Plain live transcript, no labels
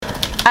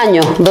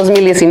Año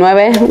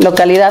 2019,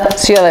 localidad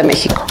Ciudad de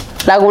México.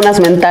 Lagunas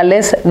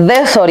mentales,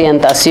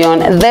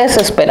 desorientación,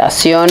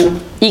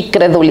 desesperación y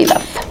credulidad.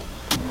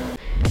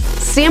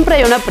 Siempre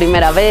hay una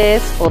primera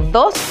vez, o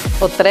dos,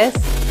 o tres,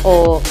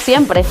 o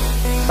siempre,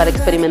 para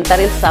experimentar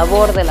el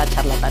sabor de la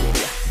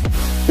charlatanería.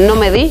 No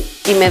medí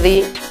y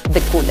medí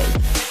de Kool-Aid.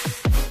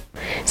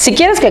 Si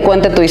quieres que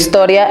cuente tu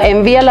historia,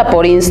 envíala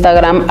por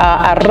Instagram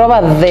a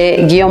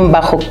 @de_cool_aid_.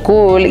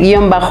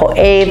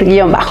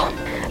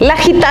 La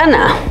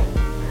gitana.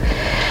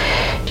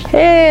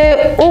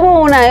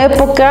 Hubo una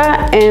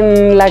época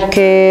en la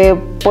que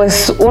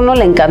pues uno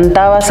le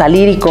encantaba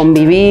salir y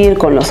convivir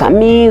con los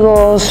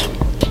amigos.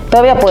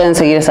 Todavía pueden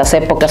seguir esas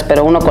épocas,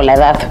 pero uno con la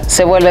edad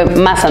se vuelve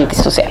más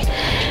antisocial.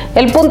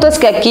 El punto es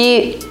que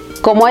aquí,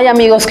 como hay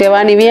amigos que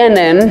van y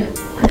vienen,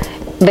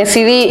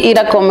 decidí ir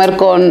a comer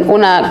con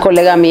una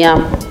colega mía,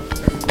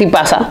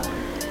 tipaza.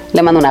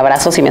 Le mando un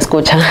abrazo si me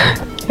escucha.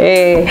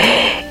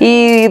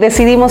 Y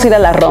decidimos ir a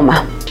la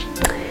Roma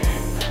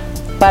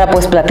para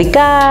pues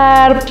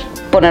platicar,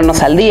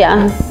 ponernos al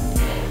día.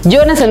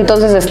 Yo en ese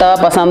entonces estaba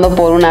pasando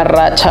por una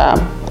racha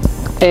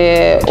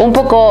un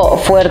poco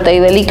fuerte y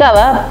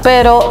delicada,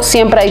 pero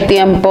siempre hay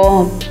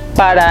tiempo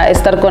para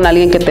estar con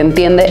alguien que te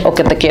entiende o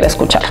que te quiere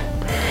escuchar.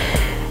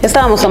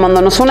 Estábamos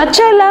tomándonos una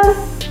chela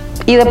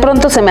y de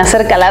pronto se me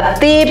acerca la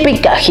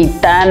típica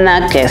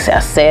gitana que se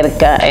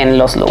acerca en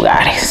los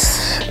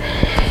lugares.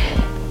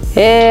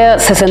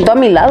 Se sentó a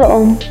mi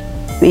lado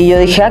y yo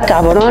dije,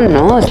 cabrón,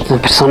 ¿no? Esta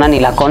persona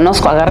ni la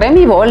conozco. Agarré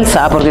mi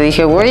bolsa porque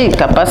dije, güey,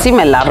 capaz si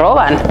me la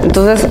roban.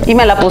 Entonces, y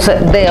me la puse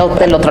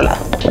del otro lado.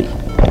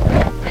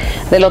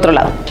 Del otro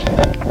lado.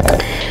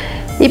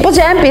 Y pues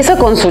ya empieza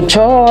con su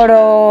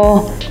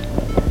choro.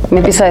 Me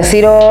empieza a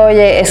decir,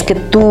 oye, es que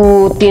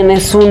tú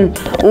tienes un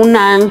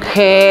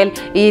ángel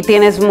y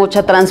tienes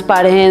mucha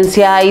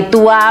transparencia y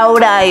tu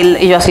aura.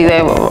 Y yo así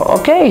de,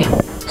 ok.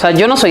 O sea,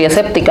 yo no soy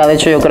escéptica, de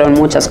hecho yo creo en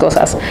muchas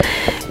cosas.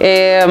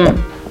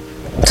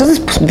 Entonces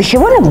pues, dije,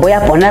 bueno, voy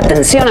a poner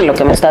atención en lo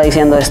que me está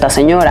diciendo esta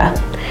señora.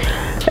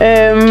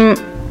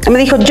 Me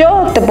dijo,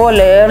 yo te puedo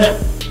leer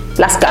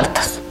las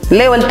cartas.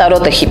 Leo el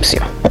tarot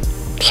egipcio.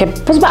 Dije,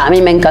 pues va, a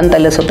mí me encanta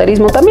el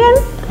esoterismo también.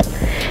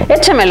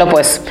 Échemelo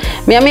pues.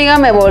 Mi amiga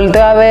me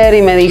volteó a ver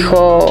y me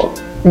dijo,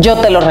 yo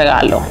te lo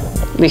regalo.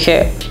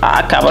 Dije,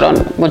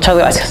 cabrón, muchas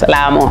gracias,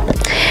 la amo.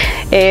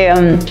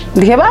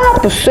 Dije, va,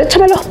 pues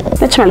échamelo.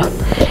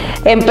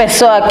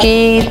 Empezó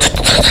aquí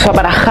a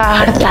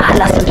barajar,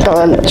 hacer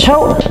todo el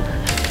show.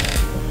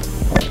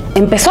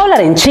 Empezó a hablar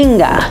en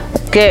chinga,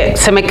 que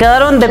se me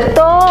quedaron de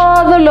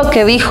todo lo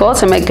que dijo,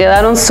 se me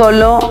quedaron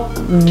solo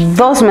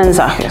 2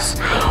 mensajes.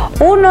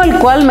 Uno, el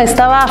cual me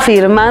estaba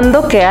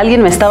afirmando que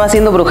alguien me estaba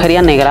haciendo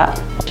brujería negra.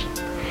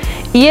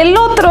 Y el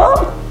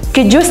otro,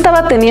 que yo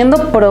estaba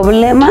teniendo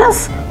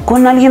problemas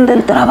con alguien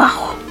del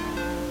trabajo.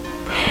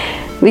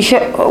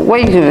 Dije,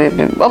 güey,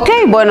 ok,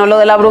 bueno, lo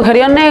de la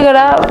brujería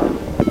negra,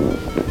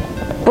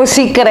 pues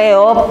sí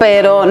creo,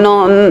 pero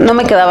no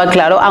me quedaba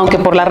claro, aunque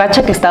por la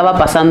racha que estaba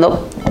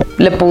pasando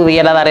le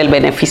pudiera dar el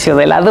beneficio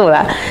de la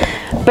duda.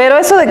 Pero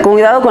eso de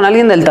cuidado con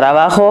alguien del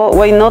trabajo,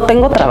 güey, no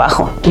tengo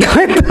trabajo.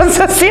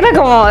 Entonces sí era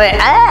como de,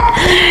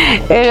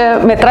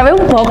 me trabé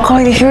un poco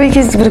y dije,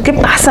 oye, ¿pero qué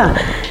pasa?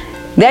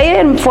 De ahí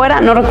en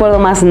fuera no recuerdo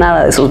más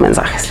nada de sus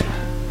mensajes.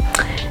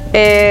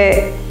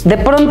 De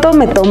pronto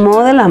me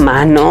tomó de la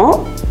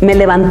mano, me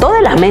levantó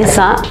de la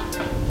mesa,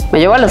 me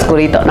llevó al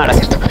oscurito, no era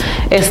cierto,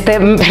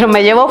 pero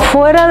me llevó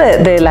fuera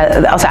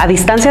o sea, a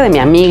distancia de mi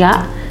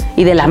amiga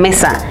y de la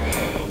mesa.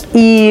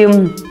 Y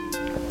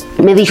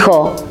me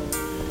dijo,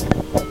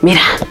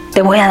 mira,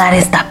 te voy a dar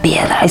esta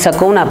piedra. Y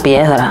sacó una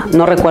piedra,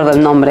 no recuerdo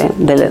el nombre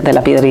de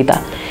la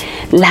piedrita.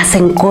 Las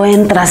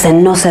encuentras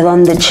en no sé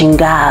dónde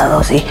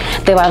chingados y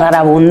te va a dar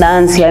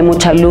abundancia y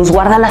mucha luz.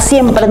 Guárdala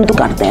siempre en tu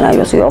cartera. Y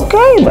yo así, ok,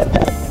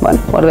 bueno,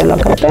 guardé en la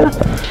cartera.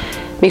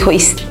 Me dijo, y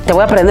te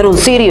voy a prender un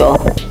cirio.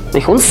 Me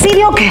dijo, un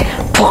cirio que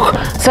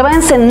se va a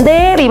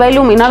encender y va a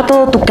iluminar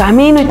todo tu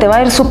camino y te va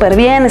a ir súper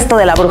bien. Esto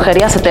de la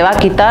brujería se te va a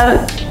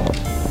quitar.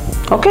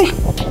 Ok.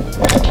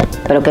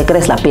 ¿Pero qué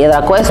crees? La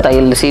piedra cuesta y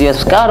el cirio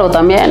es caro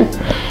también.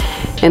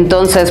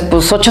 Entonces,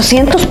 pues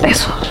 800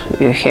 pesos.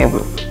 Y dije,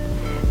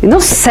 no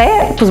sé,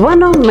 pues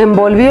bueno, me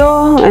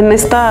envolvió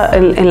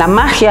en la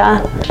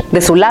magia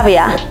de su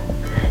labia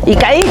y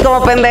caí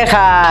como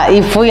pendeja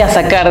y fui a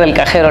sacar del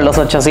cajero los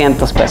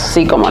 800 pesos.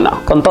 Sí, como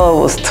no, con todo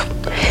gusto.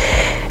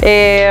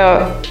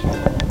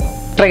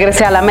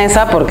 Regresé a la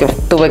mesa porque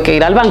tuve que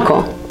ir al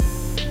banco.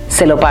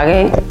 Se lo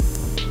pagué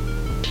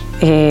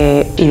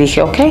y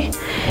dije, ok.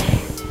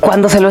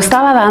 Cuando se lo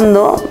estaba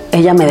dando,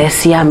 ella me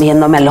decía,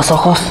 viéndome a los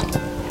ojos,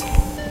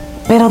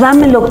 pero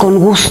dámelo con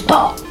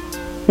gusto.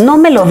 No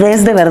me lo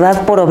des de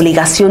verdad por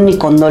obligación ni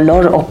con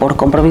dolor o por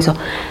compromiso.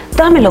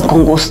 Dámelo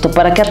con gusto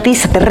para que a ti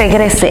se te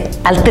regrese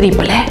al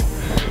triple.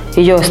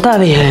 Y yo, está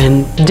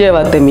bien,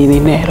 llévate mi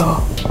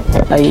dinero.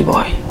 Ahí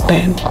voy,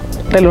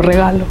 te lo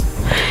regalo.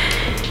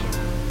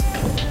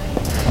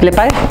 Le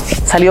pagué,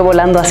 salió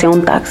volando hacia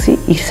un taxi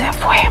y se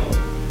fue.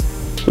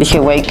 Dije,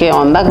 güey, ¿qué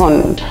onda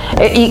con...?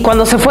 Y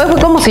cuando se fue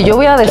como si yo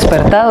hubiera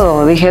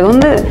despertado. Dije,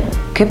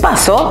 ¿qué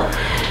pasó?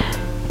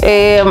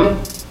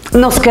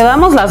 Nos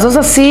quedamos las dos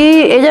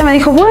así. Ella me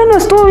dijo, bueno,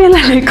 estuvo bien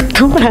la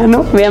lectura,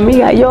 ¿no? Mi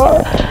amiga, yo,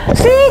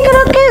 sí,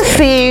 creo que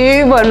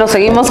sí. Bueno,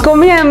 seguimos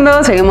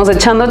comiendo, seguimos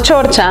echando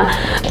chorcha.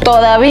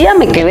 Todavía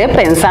me quedé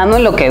pensando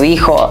en lo que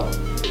dijo,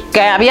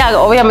 que había,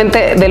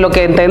 obviamente, de lo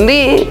que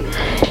entendí.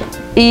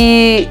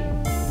 Y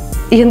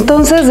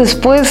entonces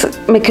después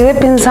me quedé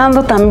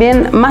pensando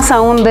también, más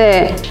aún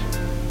de,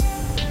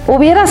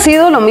 hubiera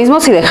sido lo mismo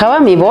si dejaba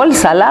mi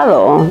bolsa al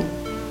lado.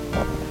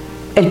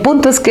 El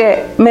punto es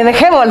que me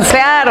dejé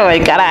bolsear,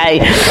 güey,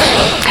 caray.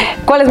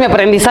 ¿Cuál es mi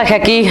aprendizaje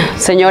aquí,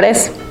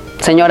 señores,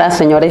 señoras,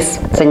 señores,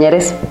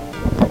 señores?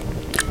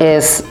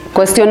 Es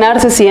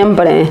cuestionarse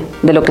siempre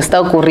de lo que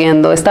está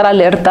ocurriendo, estar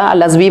alerta a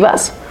las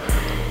vivas,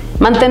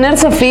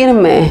 mantenerse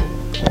firme.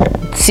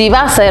 Si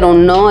va a ser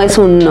un no, es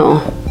un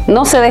no.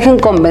 No se dejen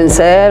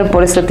convencer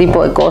por este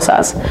tipo de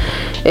cosas.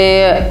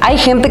 Hay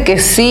gente que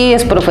sí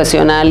es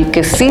profesional,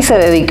 que sí se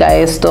dedica a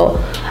esto.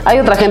 Hay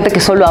otra gente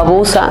que solo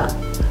abusa.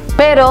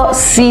 Pero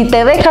si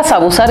te dejas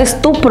abusar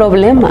es tu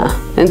problema.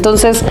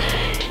 Entonces,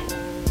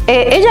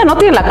 ella no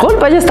tiene la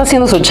culpa, ella está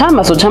haciendo su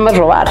chamba es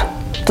robar.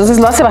 Entonces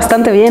lo hace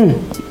bastante bien.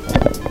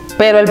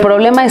 Pero el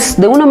problema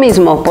es de uno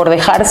mismo por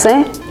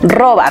dejarse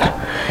robar.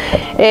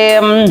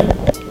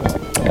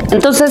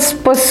 Entonces,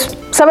 pues,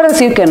 saber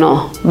decir que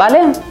no,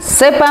 ¿vale?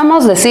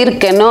 Sepamos decir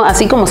que no,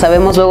 así como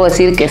sabemos luego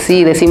decir que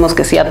sí, decimos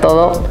que sí a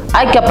todo.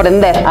 Hay que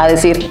aprender a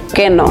decir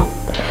que no.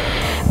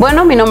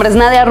 Bueno, mi nombre es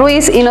Nadia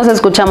Ruiz y nos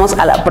escuchamos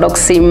a la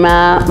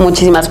próxima.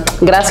 Muchísimas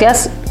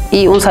gracias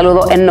y un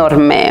saludo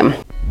enorme.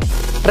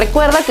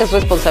 Recuerda que es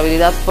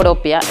responsabilidad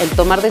propia el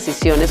tomar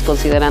decisiones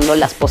considerando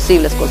las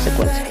posibles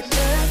consecuencias.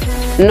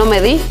 No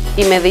medí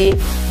y medí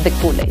de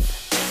Kool-Aid.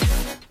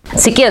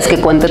 Si quieres que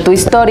cuente tu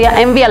historia,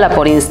 envíala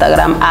por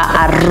Instagram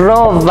a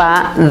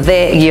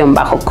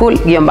 @de_cool_aid_.